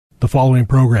following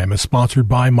program is sponsored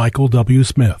by Michael W.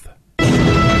 Smith. The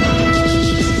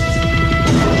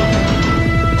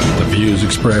views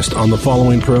expressed on the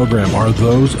following program are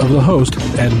those of the host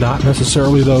and not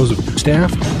necessarily those of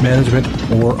staff, management,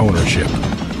 or ownership.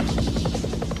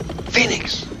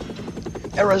 Phoenix,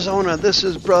 Arizona, this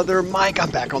is Brother Mike. I'm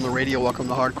back on the radio. Welcome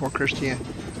to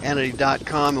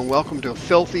HardcoreChristianity.com and welcome to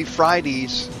Filthy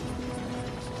Fridays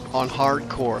on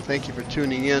Hardcore. Thank you for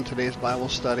tuning in. Today's Bible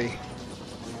study,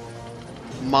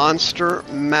 Monster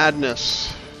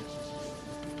Madness.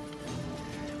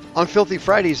 On Filthy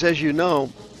Fridays, as you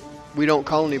know, we don't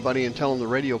call anybody and tell them the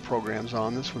radio program's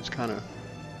on. This one's kind of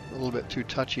a little bit too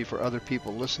touchy for other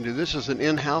people to listen to. This is an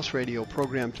in-house radio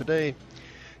program today,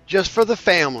 just for the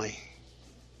family.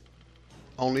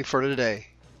 Only for today.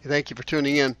 Thank you for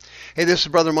tuning in. Hey, this is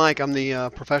Brother Mike. I'm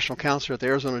the professional counselor at the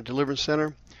Arizona Deliverance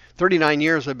Center. 39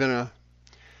 years I've been a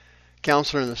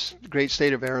counselor in this great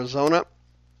state of Arizona.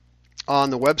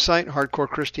 On the website,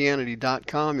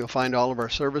 HardcoreChristianity.com, you'll find all of our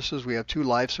services. We have 2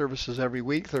 live services every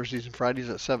week, Thursdays and Fridays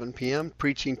at 7 p.m.,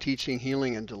 preaching, teaching,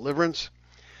 healing, and deliverance.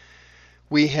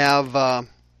 We have on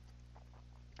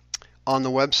the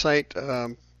website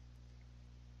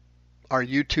our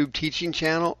YouTube teaching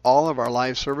channel. All of our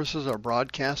live services are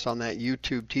broadcast on that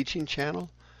YouTube teaching channel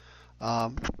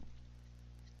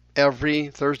every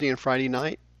Thursday and Friday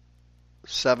night,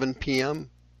 7 p.m.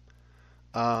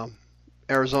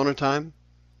 Arizona time,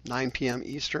 9 p.m.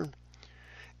 Eastern.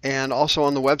 And also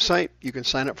on the website, you can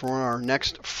sign up for our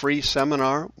next free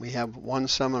seminar. We have one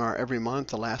seminar every month,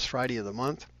 the last Friday of the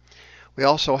month. We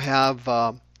also have,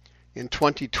 in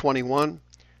 2021,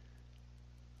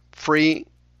 free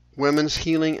Women's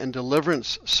Healing and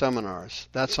Deliverance seminars.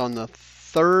 That's on the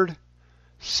 3rd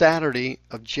Saturday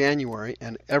of January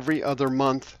and every other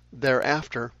month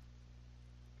thereafter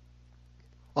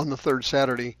on the 3rd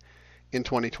Saturday in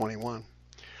 2021.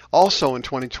 Also in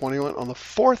 2021, on the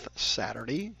 4th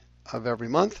Saturday of every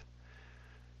month,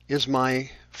 is my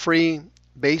free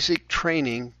basic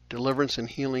training, deliverance and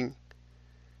healing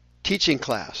teaching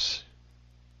class.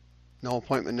 No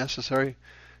appointment necessary.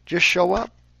 Just show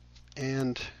up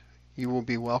and you will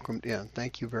be welcomed in.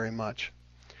 Thank you very much.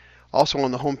 Also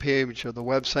on the homepage of the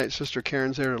website, Sister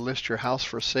Karen's there to list your house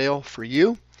for sale for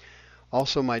you.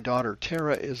 Also, my daughter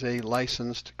Tara is a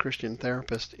licensed Christian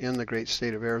therapist in the great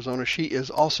state of Arizona. She is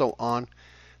also on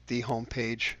the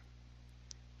homepage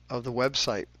of the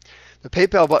website. The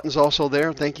PayPal button's also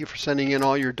there. Thank you for sending in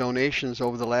all your donations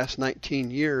over the last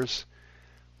 19 years.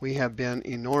 We have been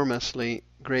enormously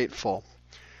grateful.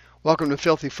 Welcome to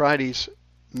Filthy Fridays.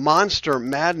 Monster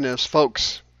Madness,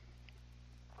 folks.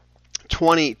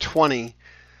 2020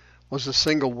 was the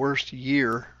single worst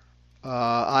year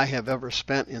I have ever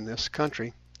spent in this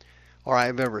country, or I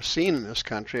have ever seen in this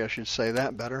country, I should say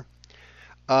that better.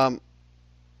 I'm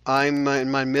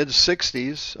in my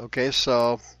mid-60s, okay,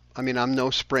 so, I'm no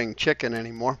spring chicken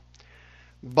anymore,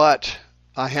 but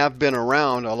I have been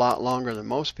around a lot longer than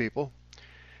most people,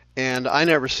 and I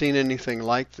never seen anything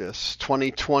like this.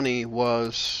 2020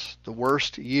 was the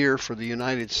worst year for the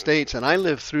United States, and I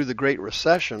lived through the Great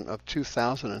Recession of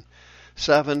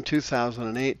 2007,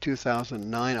 2008,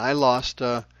 2009. I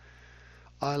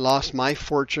lost my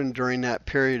fortune during that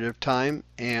period of time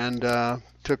and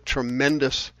took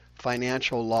tremendous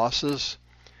financial losses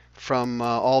from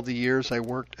all the years I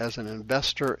worked as an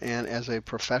investor and as a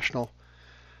professional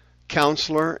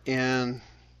counselor in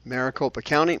Maricopa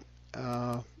County.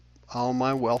 All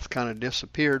my wealth kind of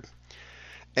disappeared,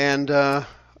 and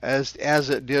as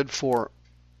it did for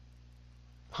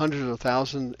hundreds of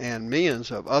thousands and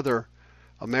millions of other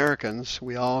Americans,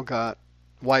 we all got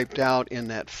wiped out in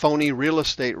that phony real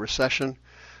estate recession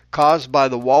caused by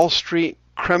the Wall Street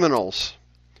criminals.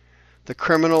 The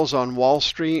criminals on Wall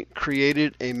Street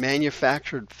created a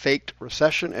manufactured faked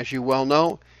recession, as you well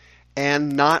know,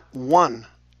 and not one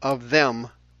of them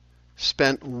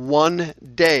spent one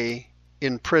day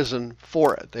in prison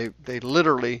for it. They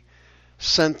literally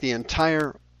sent the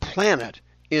entire planet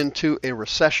into a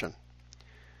recession.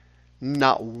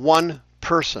 Not one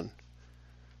person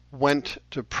went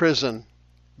to prison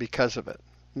because of it.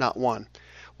 Not one.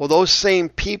 Well, those same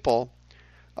people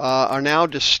are now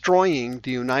destroying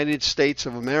the United States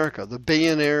of America. The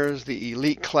billionaires, the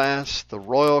elite class, the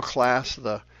royal class,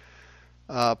 the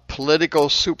political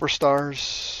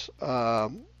superstars,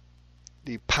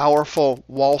 the powerful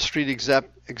Wall Street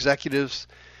executives,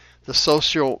 the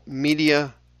social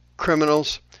media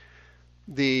criminals,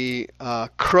 the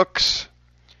crooks,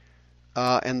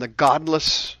 and the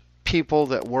godless people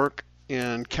that work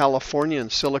in California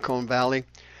and Silicon Valley.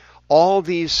 All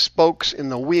these spokes in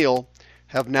the wheel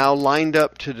have now lined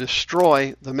up to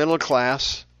destroy the middle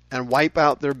class and wipe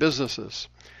out their businesses.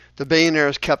 The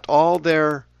billionaires kept all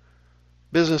their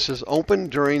businesses open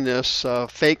during this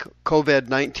fake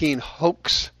COVID-19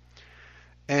 hoax,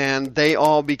 and they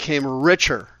all became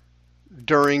richer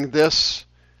during this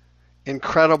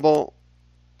incredible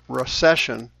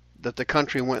recession that the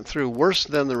country went through, worse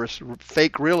than the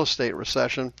fake real estate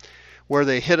recession where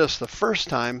they hit us the first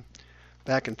time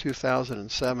back in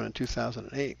 2007 and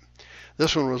 2008.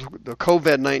 This one was the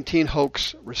COVID-19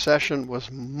 hoax recession was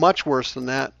much worse than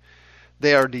that.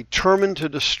 They are determined to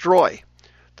destroy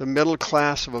the middle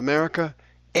class of America,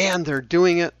 and they're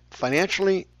doing it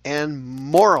financially and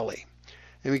morally.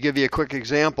 Let me give you a quick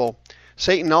example.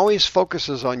 Satan always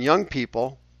focuses on young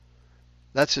people.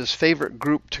 That's his favorite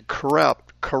group to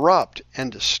corrupt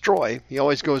and destroy. He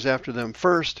always goes after them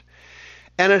first.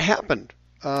 And it happened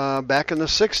back in the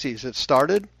 60s. It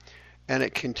started, and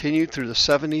it continued through the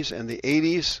 70s and the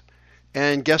 80s.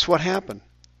 And guess what happened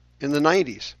in the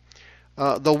 90s?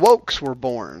 The wokes were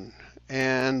born,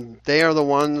 and they are the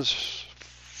ones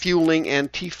fueling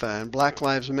Antifa and Black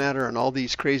Lives Matter and all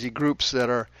these crazy groups that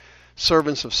are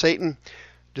servants of Satan,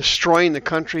 destroying the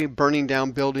country, burning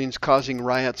down buildings, causing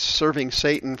riots, serving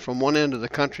Satan from one end of the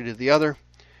country to the other.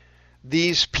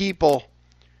 These people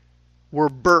were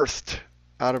birthed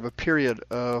out of a period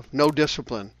of no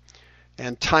discipline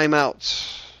and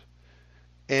timeouts,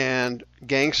 and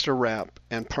gangster rap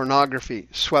and pornography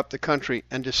swept the country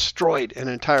and destroyed an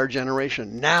entire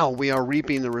generation. Now we are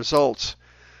reaping the results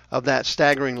of that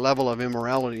staggering level of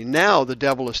immorality. Now the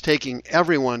devil is taking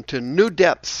everyone to new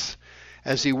depths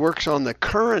as he works on the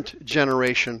current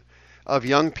generation of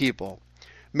young people,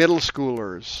 middle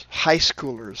schoolers, high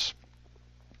schoolers,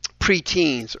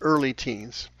 preteens, early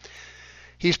teens.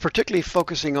 He's particularly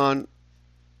focusing on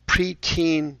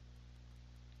preteen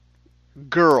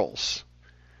girls.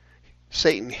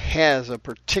 Satan has a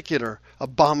particular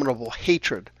abominable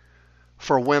hatred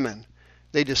for women.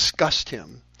 They disgust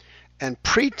him. And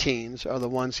preteens are the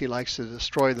ones he likes to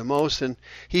destroy the most. And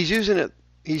he's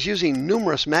using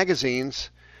numerous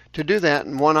magazines to do that.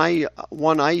 And one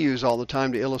I use all the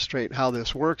time to illustrate how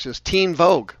this works is Teen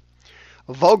Vogue.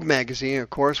 Vogue magazine, of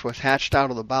course, was hatched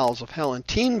out of the bowels of hell. And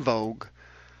Teen Vogue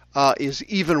is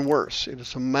even worse. It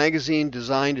is a magazine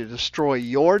designed to destroy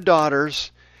your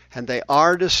daughters, and they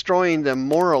are destroying them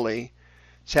morally.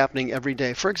 It's happening every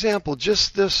day. For example,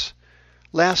 just this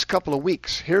last couple of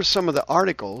weeks, here's some of the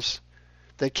articles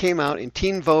that came out in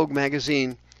Teen Vogue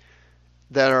magazine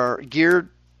that are geared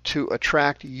to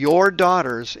attract your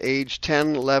daughters age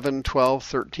 10, 11, 12,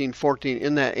 13, 14,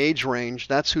 in that age range.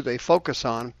 That's who they focus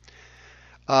on.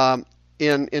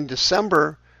 In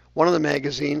December, one of the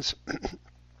magazines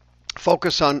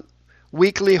focused on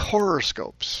weekly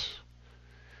horoscopes.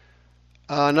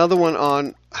 Another one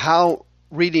on how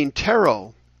reading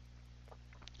tarot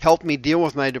helped me deal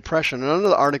with my depression.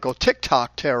 Another article,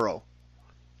 TikTok Tarot.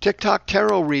 TikTok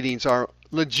Tarot readings are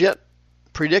legit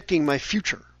predicting my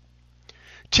future.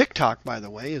 TikTok, by the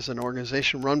way, is an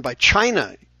organization run by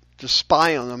China to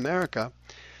spy on America.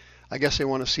 I guess they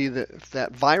want to see that if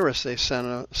that virus they sent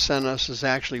us is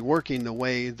actually working the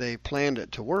way they planned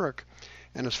it to work.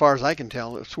 And as far as I can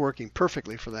tell, it's working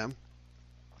perfectly for them.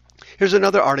 Here's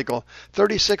another article,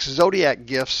 36 Zodiac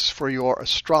Gifts for Your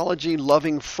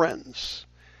Astrology-Loving Friends.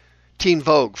 Teen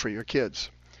Vogue for your kids.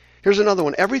 Here's another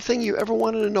one, Everything You Ever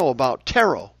Wanted to Know About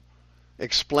Tarot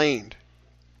Explained.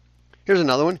 Here's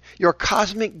another one, Your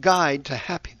Cosmic Guide to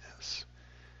Happiness.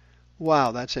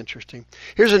 Wow, that's interesting.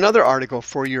 Here's another article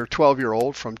for your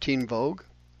 12-year-old from Teen Vogue.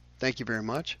 Thank you very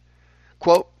much.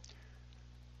 Quote,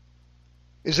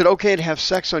 is it okay to have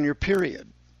sex on your period?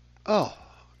 Oh,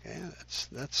 okay,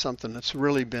 that's something that's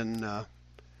really been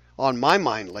on my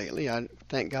mind lately.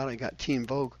 Thank God I got Teen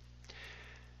Vogue.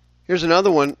 Here's another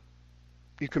one.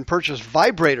 You can purchase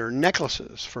vibrator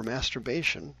necklaces for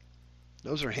masturbation.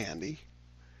 Those are handy.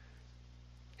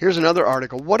 Here's another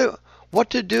article. What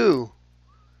to do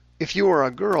if you are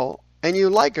a girl and you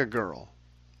like a girl.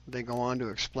 They go on to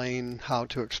explain how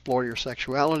to explore your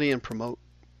sexuality and promote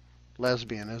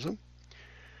lesbianism.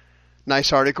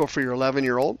 Nice article for your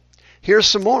 11-year-old. Here's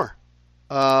some more.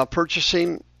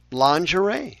 Purchasing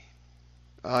lingerie.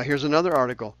 Here's another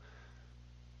article.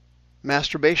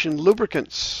 Masturbation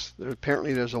lubricants.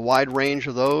 Apparently there's a wide range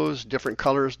of those, different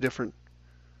colors, different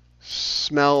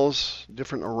smells,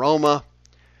 different aroma.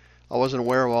 I wasn't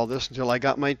aware of all this until I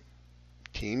got my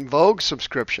Teen Vogue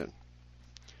subscription.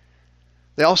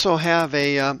 They also have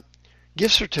a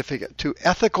gift certificate to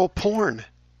ethical porn.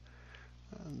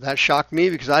 That shocked me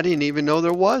because I didn't even know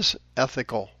there was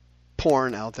ethical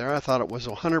porn out there. I thought it was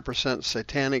 100%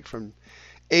 satanic from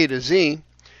A to Z.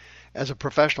 As a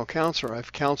professional counselor,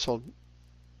 I've counseled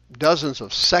dozens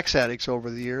of sex addicts over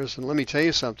the years, and let me tell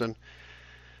you something,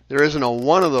 there isn't a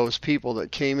one of those people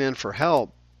that came in for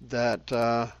help that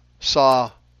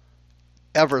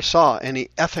ever saw any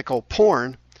ethical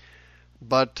porn,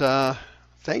 but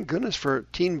thank goodness for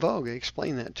Teen Vogue. They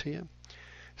explain that to you.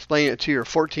 Explain it to your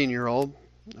 14-year-old.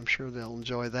 I'm sure they'll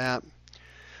enjoy that.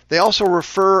 They also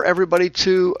refer everybody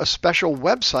to a special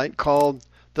website called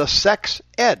The Sex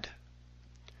Ed.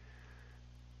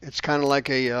 It's kind of like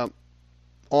a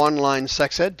online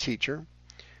sex ed teacher.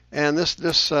 And this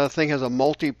thing has a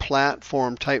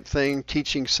multi-platform type thing,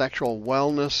 teaching sexual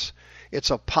wellness.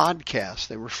 It's a podcast.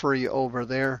 They refer you over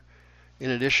there in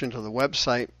addition to the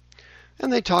website.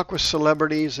 And they talk with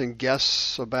celebrities and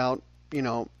guests about,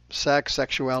 sex,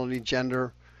 sexuality,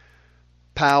 gender,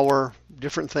 power,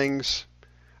 different things.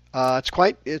 It's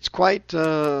quite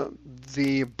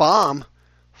the bomb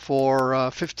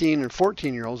for 15 and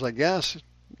 14-year-olds, I guess.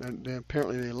 And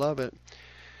apparently they love it.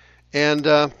 And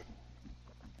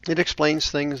it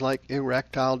explains things like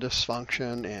erectile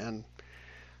dysfunction and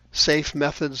safe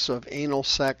methods of anal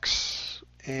sex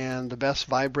and the best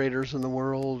vibrators in the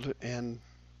world and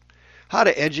how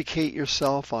to educate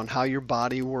yourself on how your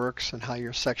body works and how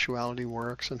your sexuality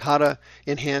works and how to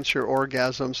enhance your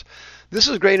orgasms. This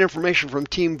is great information from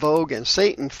Teen Vogue and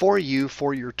Satan for you,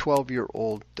 for your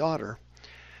 12-year-old daughter.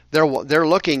 They're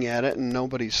looking at it and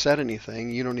nobody's said anything.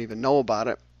 You don't even know about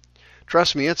it.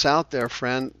 Trust me, it's out there,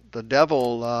 friend. The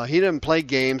devil, he didn't play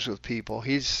games with people.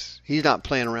 He's not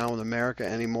playing around with America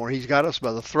anymore. He's got us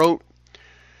by the throat,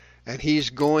 and he's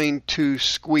going to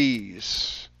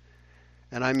squeeze.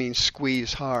 And I mean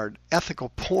squeeze hard. Ethical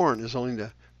porn is only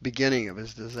the beginning of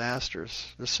his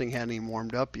disasters. This thing hadn't even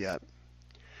warmed up yet.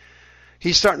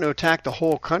 He's starting to attack the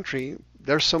whole country.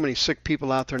 There's so many sick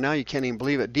people out there now you can't even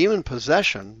believe it. Demon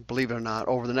possession, believe it or not,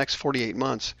 over the next 48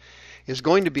 months is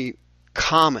going to be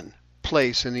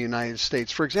commonplace in the United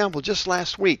States. For example, just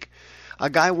last week, a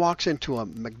guy walks into a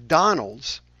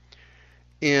McDonald's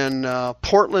in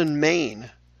Portland, Maine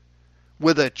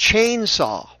with a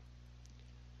chainsaw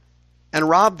and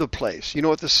robbed the place. You know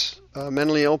what this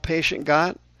mentally ill patient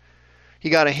got? He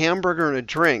got a hamburger and a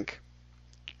drink,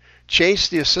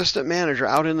 chased the assistant manager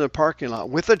out into the parking lot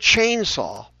with a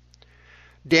chainsaw,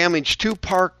 damaged 2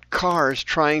 parked cars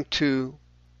trying to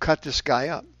cut this guy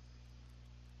up.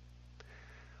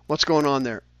 What's going on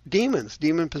there? Demons,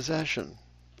 demon possession.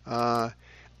 Anna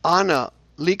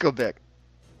Likovic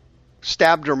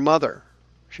stabbed her mother.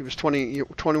 She was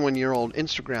 21-year-old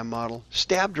Instagram model.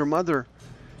 Stabbed her mother,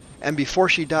 and before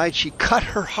she died, she cut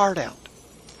her heart out.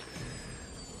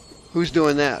 Who's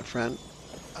doing that, friend?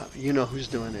 You know who's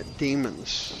doing it.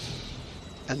 Demons.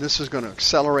 And this is going to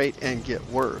accelerate and get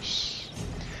worse.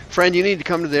 Friend, you need to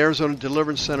come to the Arizona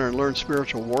Deliverance Center and learn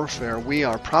spiritual warfare. We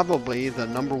are probably the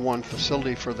 #1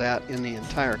 facility for that in the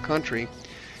entire country.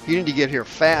 You need to get here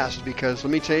fast because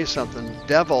let me tell you something. The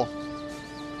devil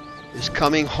is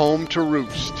coming home to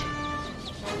roost.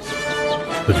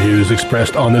 The views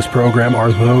expressed on this program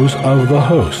are those of the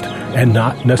host and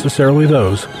not necessarily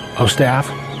those of staff,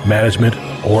 management,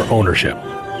 or ownership.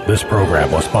 This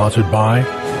program was sponsored by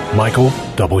Michael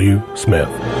W. Smith.